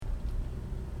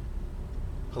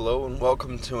Hello and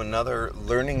welcome to another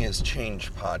Learning is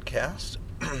Change podcast.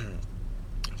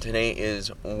 Today is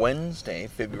Wednesday,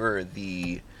 February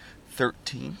the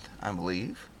 13th, I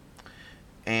believe.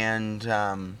 And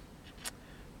I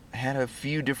had a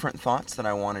few different thoughts that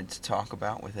I wanted to talk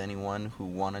about with anyone who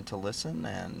wanted to listen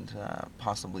and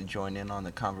possibly join in on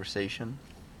the conversation.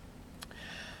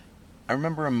 I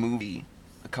remember a movie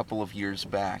a couple of years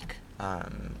back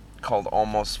called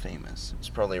Almost Famous. It was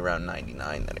probably around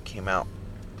 99 that it came out.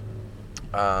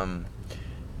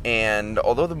 And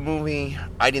although the movie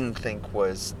I didn't think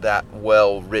was that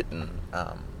well written,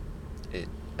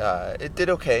 it did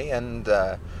okay, and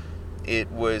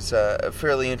it was a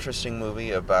fairly interesting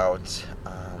movie about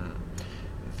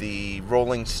the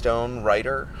Rolling Stone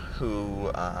writer who,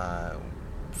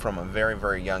 from a very,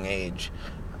 very young age,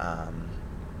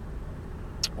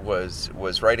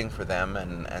 was writing for them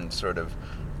and sort of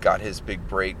got his big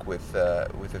break with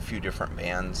a few different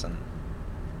bands. And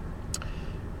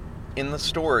in the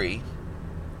story,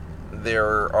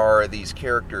 there are these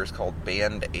characters called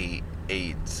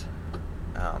Band-Aids,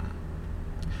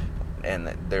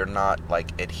 and they're not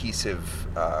like adhesive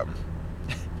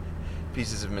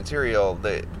pieces of material.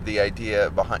 The idea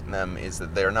behind them is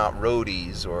that they're not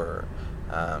roadies or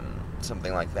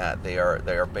something like that. They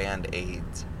are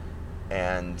Band-Aids,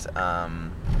 and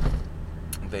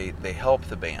they help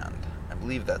the band. I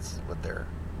believe that's what they're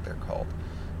called.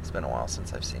 It's been a while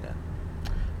since I've seen it.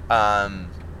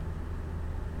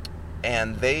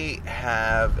 And they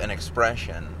have an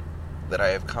expression that I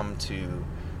have come to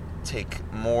take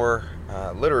more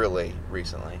literally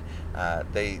recently.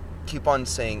 They keep on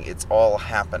saying it's all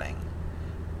happening.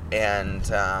 And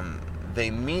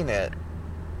they mean it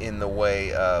in the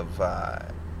way of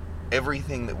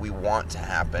everything that we want to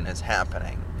happen is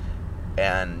happening.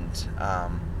 And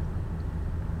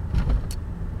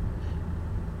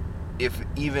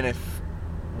even if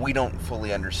we don't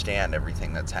fully understand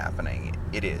everything that's happening,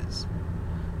 it is.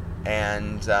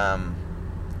 And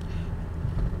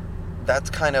that's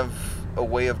kind of a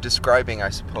way of describing, I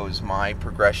suppose, my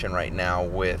progression right now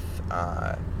with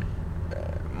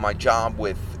my job,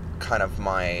 with kind of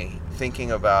my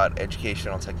thinking about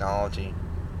educational technology.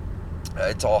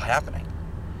 It's all happening.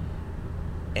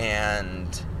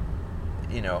 And,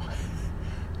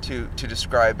 to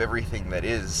describe everything that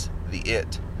is the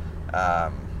it,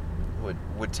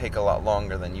 would take a lot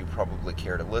longer than you probably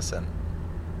care to listen.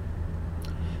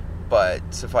 But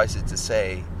suffice it to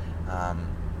say,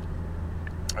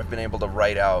 I've been able to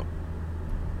write out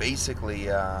basically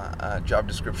a job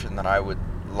description that I would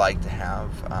like to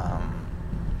have,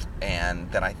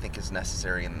 and that I think is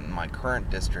necessary in my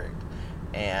current district.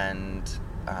 And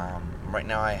right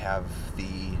now I have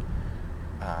the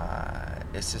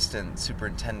assistant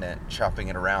superintendent shopping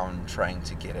it around, trying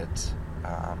to get it.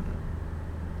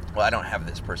 Well, I don't have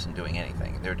this person doing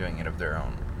anything; they're doing it of their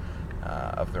own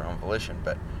volition.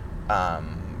 But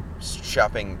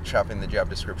shopping the job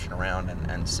description around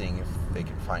and seeing if they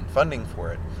can find funding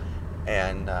for it.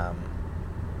 And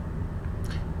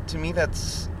to me,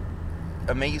 that's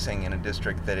amazing in a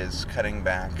district that is cutting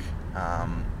back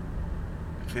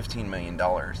 $15 million.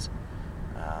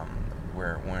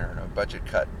 We're in a budget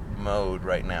cut mode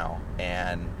right now,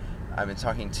 and I've been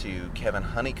talking to Kevin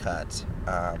Honeycutt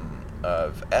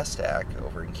of Essdack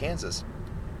over in Kansas,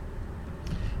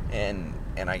 and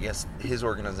I guess his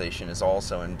organization is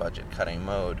also in budget cutting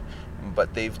mode,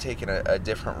 but they've taken a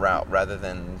different route. Rather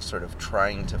than sort of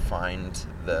trying to find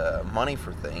the money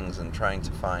for things and trying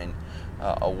to find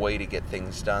a way to get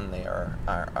things done,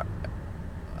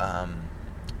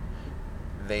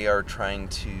 they are trying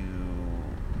to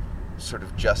sort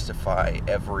of justify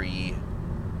every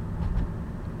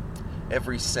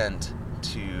cent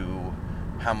to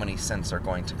how many cents are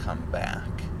going to come back.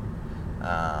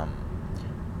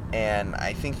 And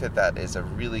I think that is a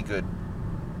really good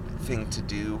thing to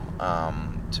do,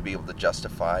 to be able to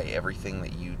justify everything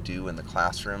that you do in the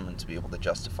classroom, and to be able to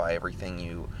justify everything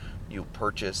you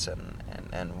purchase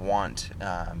and want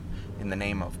in the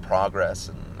name of progress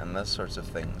and those sorts of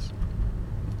things.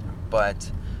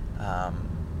 But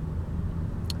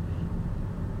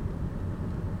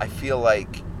I feel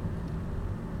like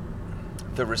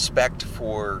the respect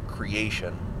for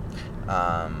creation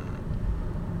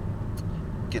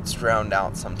gets drowned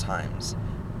out sometimes,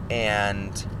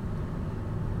 and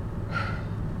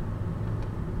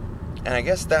I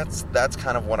guess that's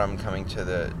kind of what I'm coming to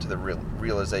the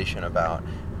realization about,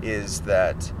 is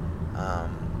that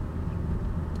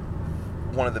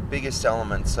one of the biggest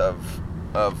elements of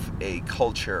a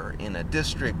culture in a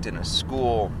district, in a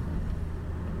school,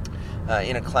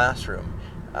 in a classroom,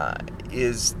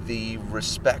 is the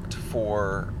respect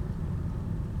for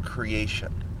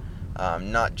creation.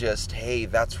 Not just, hey,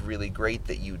 that's really great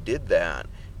that you did that.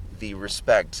 The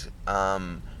respect,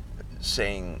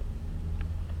 saying,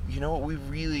 you know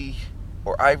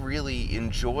what, I really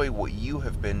enjoy what you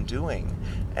have been doing,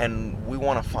 and we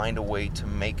want to find a way to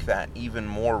make that even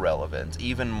more relevant,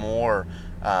 even more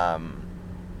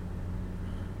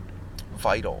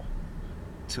vital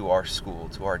to our school,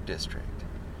 to our district.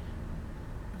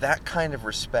 That kind of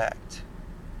respect,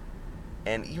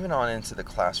 and even on into the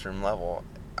classroom level,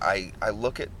 I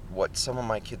look at what some of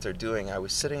my kids are doing. I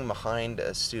was sitting behind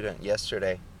a student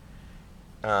yesterday,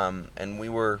 and we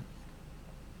were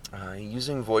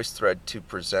using Voicethread to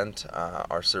present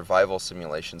our survival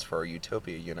simulations for our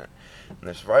Utopia unit. And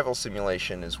the survival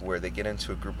simulation is where they get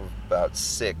into a group of about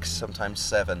 6, sometimes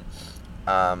 7,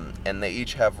 and they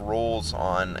each have roles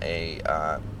on a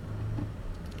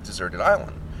deserted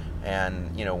island.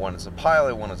 And, one is a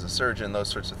pilot, one is a surgeon, those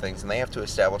sorts of things. And they have to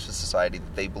establish a society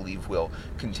that they believe will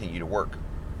continue to work.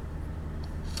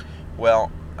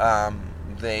 Well,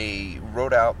 they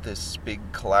wrote out this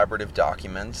big collaborative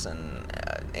documents and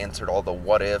answered all the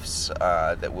what-ifs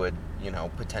that would,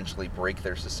 potentially break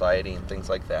their society and things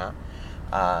like that.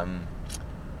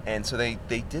 And so they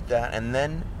did that, and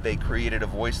then they created a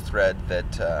voice thread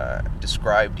that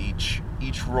described each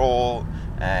role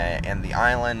and the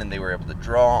island, and they were able to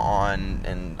draw on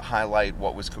and highlight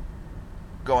what was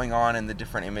going on in the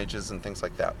different images and things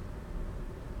like that.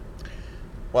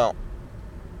 Well,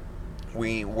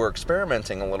 we were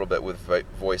experimenting a little bit with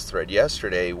Voicethread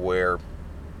yesterday, where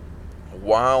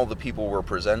while the people were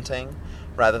presenting,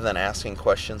 rather than asking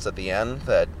questions at the end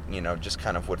that just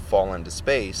kind of would fall into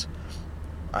space,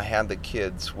 I had the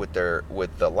kids with the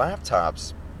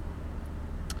laptops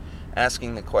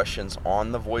asking the questions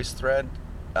on the Voicethread,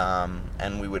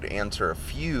 and we would answer a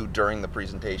few during the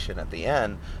presentation at the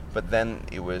end, but then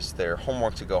it was their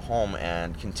homework to go home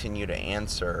and continue to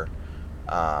answer,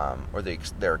 or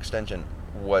their extension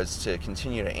was to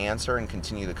continue to answer and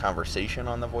continue the conversation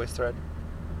on the Voicethread.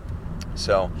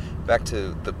 So, back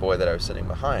to the boy that I was sitting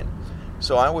behind.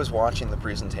 So I was watching the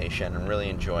presentation and really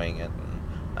enjoying it,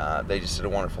 and they just did a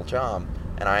wonderful job.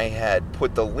 And I had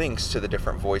put the links to the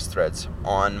different voice threads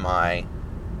on my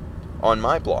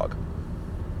blog.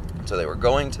 So they were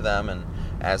going to them, and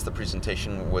as the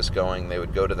presentation was going, they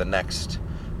would go to the next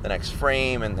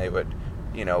frame, and they would,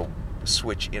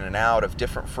 switch in and out of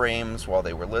different frames while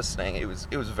they were listening. It was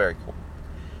very cool.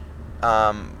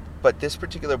 But this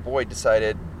particular boy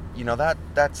decided,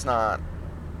 that's not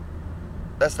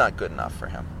good enough for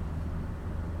him.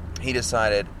 He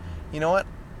decided, you know what?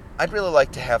 I'd really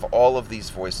like to have all of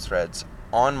these voice threads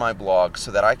on my blog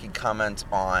so that I could comment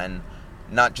on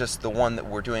not just the one that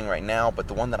we're doing right now, but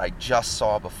the one that I just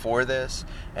saw before this,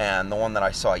 and the one that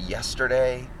I saw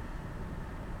yesterday.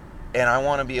 And I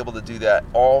want to be able to do that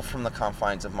all from the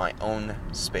confines of my own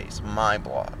space, my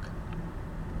blog.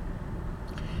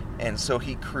 And so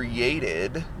he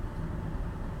created,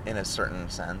 in a certain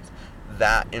sense,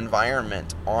 that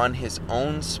environment on his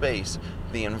own space,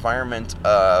 the environment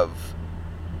of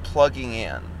plugging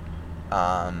in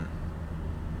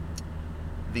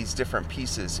these different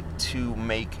pieces to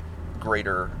make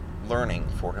greater learning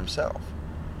for himself.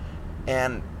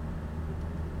 And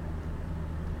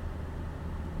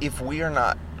if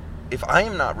I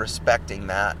am not respecting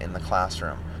that in the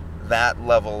classroom, that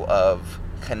level of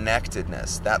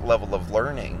connectedness, that level of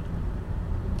learning,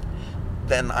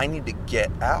 then I need to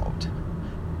get out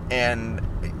and,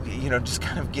 just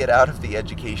kind of get out of the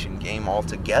education game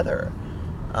altogether.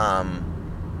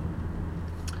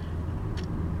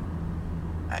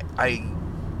 I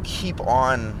keep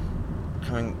on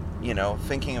coming,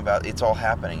 thinking about it's all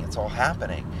happening.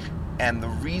 And the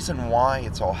reason why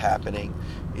it's all happening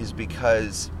is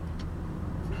because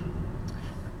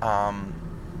I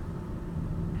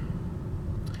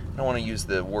don't want to use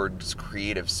the words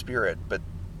creative spirit, but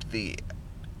the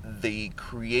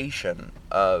creation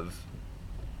of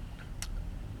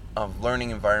learning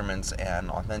environments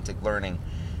and authentic learning,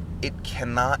 it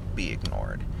cannot be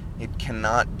ignored. It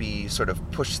cannot be sort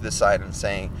of pushed to the side and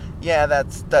saying, yeah,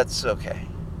 that's okay.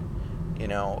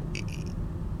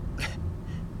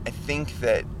 I think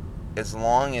that as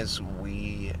long as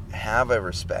we have a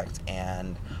respect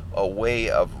and a way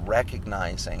of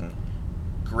recognizing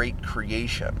great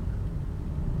creation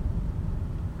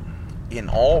in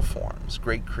all forms,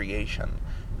 great creation,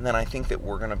 then I think that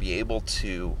we're going to be able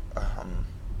to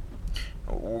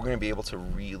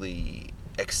really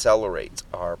accelerate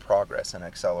our progress and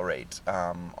accelerate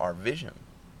our vision.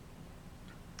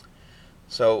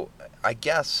 So I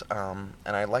guess, and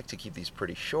I like to keep these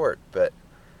pretty short, but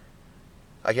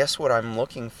I guess what I'm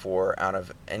looking for out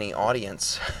of any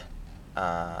audience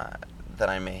that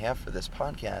I may have for this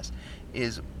podcast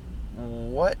is,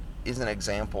 what is an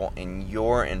example in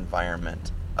your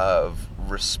environment of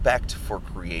respect for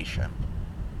creation,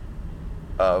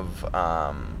 of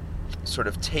sort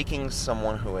of taking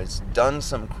someone who has done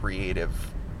some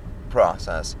creative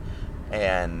process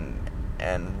and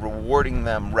rewarding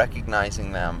them,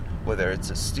 recognizing them, whether it's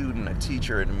a student, a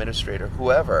teacher, an administrator,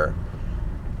 whoever.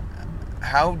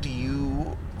 How do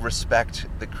you respect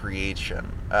the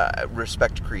creation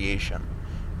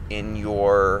in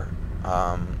your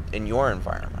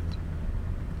environment?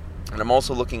 And I'm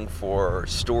also looking for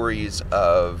stories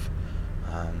of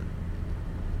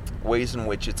ways in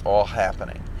which it's all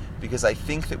happening, because I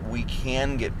think that we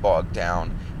can get bogged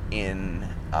down in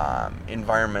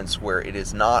environments where it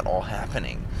is not all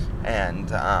happening,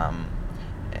 and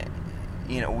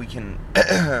we can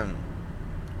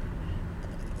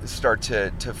start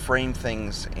to frame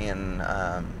things in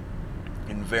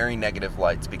very negative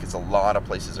lights, because a lot of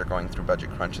places are going through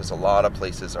budget crunches. A lot of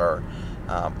places are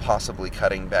possibly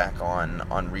cutting back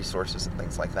on resources and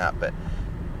things like that. But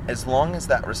as long as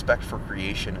that respect for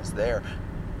creation is there,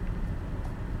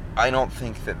 I don't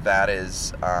think that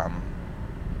is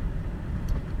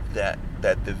that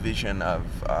the vision of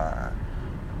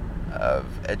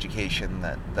education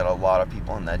that a lot of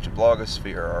people in the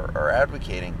blogosphere are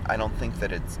advocating. I don't think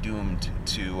that it's doomed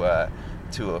to a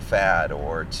fad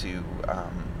or to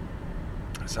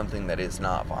something that is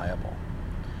not viable.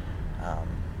 Well,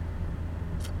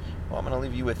 I'm going to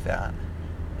leave you with that,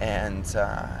 and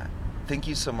thank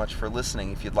you so much for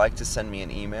listening. If you'd like to send me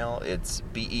an email, it's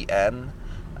Ben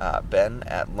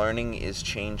at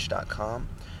learningischange.com.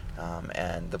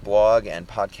 And the blog and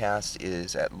podcast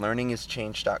is at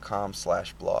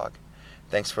learningischange.com/blog.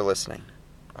 Thanks for listening.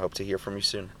 I hope to hear from you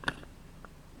soon.